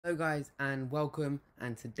Hello guys and welcome,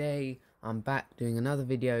 and today I'm back doing another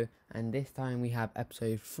video, and this time we have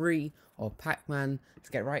episode 3 of Pac-Man. Let's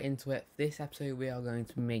get right into it. This episode we are going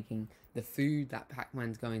to be making the food that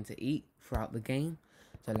Pac-Man's going to eat throughout the game.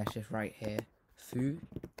 So let's just write here food.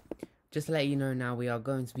 Just to let you know now, we are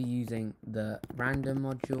going to be using the random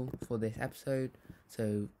module for this episode.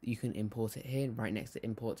 So you can import it here, right next to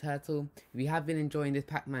import turtle. If you have been enjoying this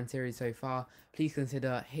Pac-Man series so far, please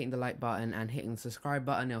consider hitting the like button and hitting the subscribe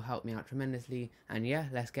button. It'll help me out tremendously. And yeah,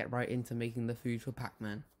 let's get right into making the food for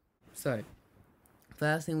Pac-Man. So,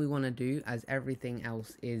 first thing we want to do, as everything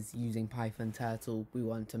else is using Python turtle, we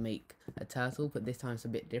want to make a turtle, but this time it's a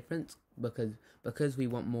bit different because we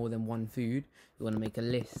want more than one food. We want to make a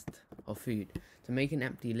list of food. To make an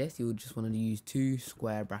empty list, you would just want to use 2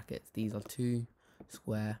 square brackets. These are 2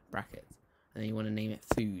 square brackets, and then you want to name it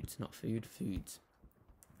foods, not food, foods,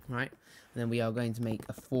 right? And then we are going to make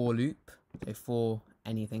a for loop, so for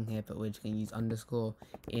anything here, but we're just going to use underscore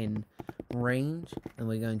in range, and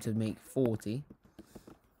we're going to make 40.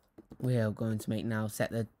 We are going to make now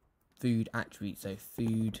set the food attribute, so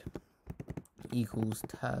food equals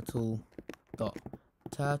turtle dot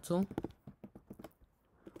turtle.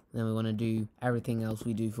 Then we want to do everything else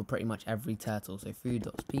we do for pretty much every turtle, so food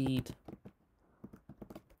dot speed,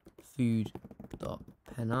 food dot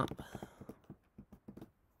pen up,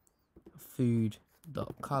 food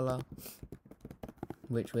dot color,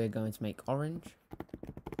 which we're going to make orange,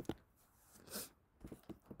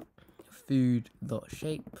 food dot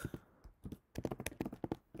shape,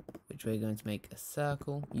 which we're going to make a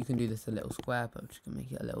circle. You can do this a little square, but I'm just going to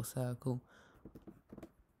make it a little circle.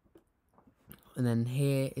 And then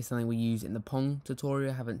here is something we use in the Pong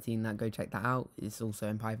tutorial. Haven't seen that, go check that out. It's also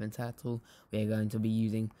in Python turtle. We are going to be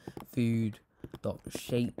using food dot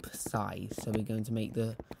shape size. So we're going to make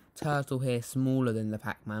the turtle here smaller than the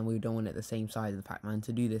Pac-Man. We don't want it the same size as the Pac-Man.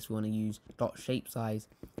 To do this, we want to use dot shape size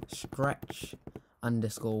stretch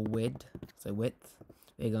underscore width. So width.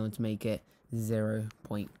 We're going to make it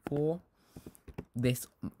 0.4. This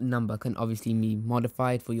number can obviously be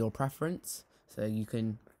modified for your preference, so you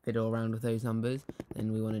can fiddle around with those numbers.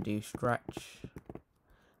 Then we want to do stretch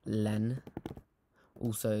len.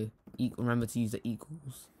 Also, remember to use the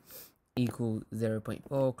equal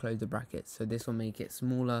 0.4, close the brackets. So this will make it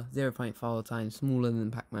smaller, 0.4 times smaller than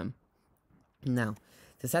Pac-Man. Now,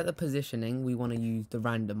 to set the positioning, we want to use the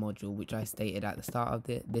random module, which I stated at the start of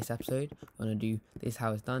this episode. We want to do this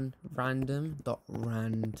how it's done,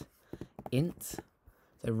 random.rand int,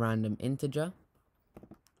 so random integer.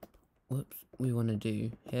 Whoops, we want to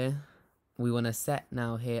do here, we want to set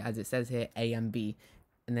now here, as it says here, a and b,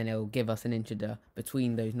 and then it will give us an integer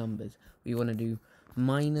between those numbers. We want to do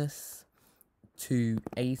minus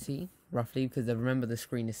 280 roughly, because remember the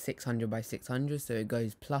screen is 600 by 600, so it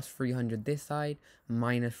goes plus 300 this side,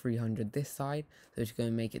 minus 300 this side, so it's going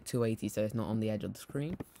to make it 280, so it's not on the edge of the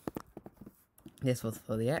screen. This was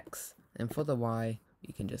for the x, and for the y,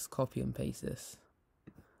 you can just copy and paste this,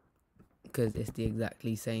 because it's the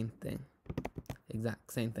exactly same thing.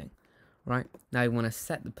 Right, now you want to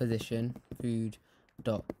set the position, food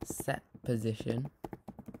dot set position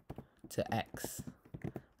to x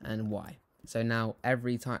and y. So now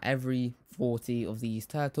every 40 of these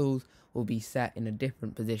turtles will be set in a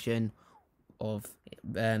different position of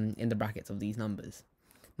in the brackets of these numbers.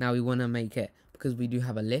 Now we want to make it, because we do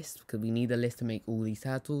have a list, because we need a list to make all these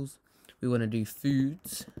turtles. We want to do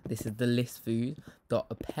foods. This is the list food dot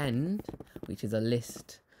append, which is a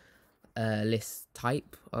list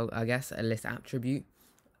type, I guess, a list attribute.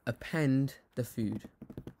 Append the food.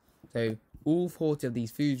 So all 40 of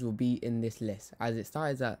these foods will be in this list. As it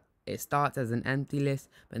starts as an empty list,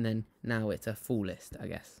 but then now it's a full list, I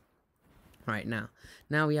guess. Right, now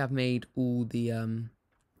we have made all the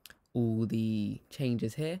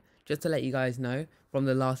changes here. Just to let you guys know, from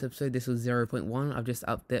the last episode, this was 0.1. I've just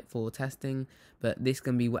upped it for testing, but this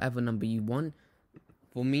can be whatever number you want.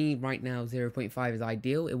 For me, right now, 0.5 is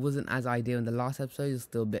ideal. It wasn't as ideal in the last episode. It's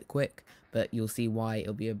still a bit quick, but you'll see why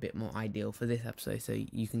it'll be a bit more ideal for this episode. So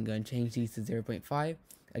you can go and change these to 0.5.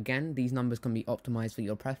 Again, these numbers can be optimized for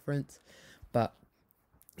your preference, but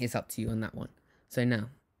it's up to you on that one. So now,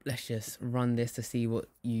 let's just run this to see what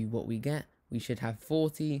we get. We should have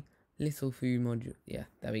 40 little food module. Yeah,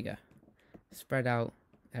 there we go. Spread out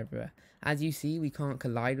everywhere. As you see, we can't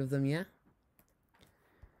collide with them yet.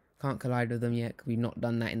 Because we've not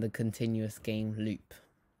done that in the continuous game loop.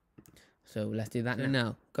 So let's do that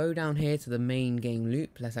now. Go down here to the main game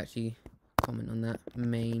loop. Let's actually comment on that.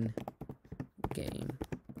 Main game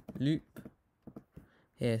loop.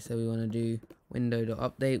 Here, so we want to do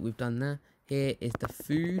window.update. We've done that. Here is the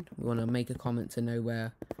food. We want to make a comment to know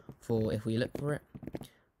where, for if we look for it.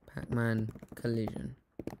 Pac-Man collision.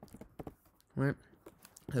 Right.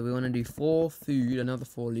 So we want to do for food, another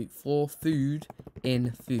for loop, for food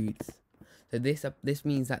in foods. So this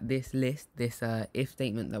means that this list, this if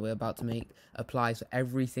statement that we're about to make, applies for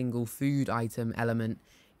every single food item element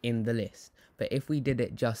in the list. But if we did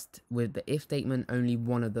it just with the if statement, only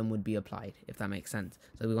one of them would be applied, if that makes sense.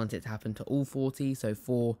 So we want it to happen to all 40. So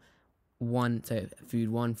for one, so food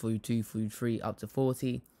 1, food 2, food 3, up to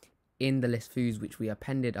 40. In the list foods which we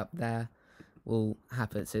appended up there will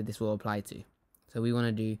happen. So this will apply to. So we want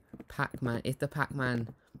to do Pac-Man. If the Pac-Man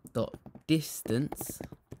dot distance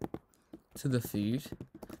to the food,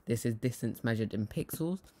 this is distance measured in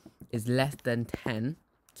pixels, is less than 10,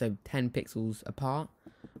 so 10 pixels apart,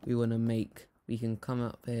 we want to make, we can come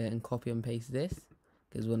up here and copy and paste this,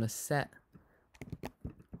 because we want to set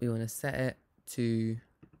it to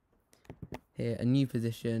here, a new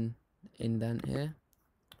position, indent here,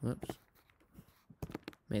 whoops,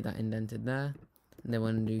 make that indented there, and then we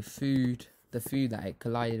want to do food, the food that it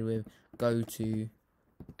collided with, go to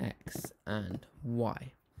X and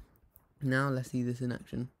Y. Now let's see this in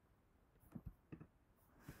action.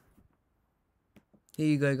 Here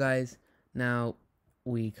you go, guys. Now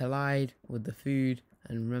we collide with the food,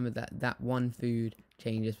 and remember that that one food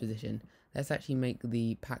changes position. Let's actually make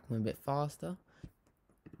the Pac-Man a bit faster.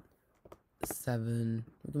 7.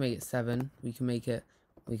 We can make it 7. We can make it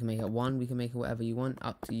 1. We can make it whatever you want.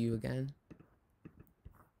 Up to you again.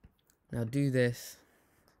 Now do this.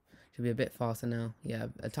 Should be a bit faster now. Yeah,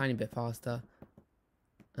 a tiny bit faster.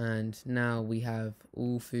 And now we have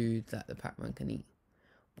all foods that the Pac-Man can eat.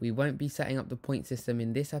 We won't be setting up the point system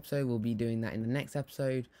in this episode. We'll be doing that in the next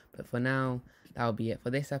episode. But for now, that'll be it for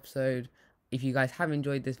this episode. If you guys have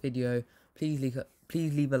enjoyed this video, please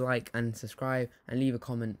leave a like and subscribe, and leave a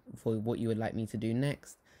comment for what you would like me to do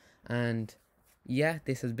next. And yeah,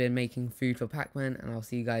 this has been making food for Pac-Man, and I'll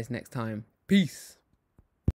see you guys next time. Peace!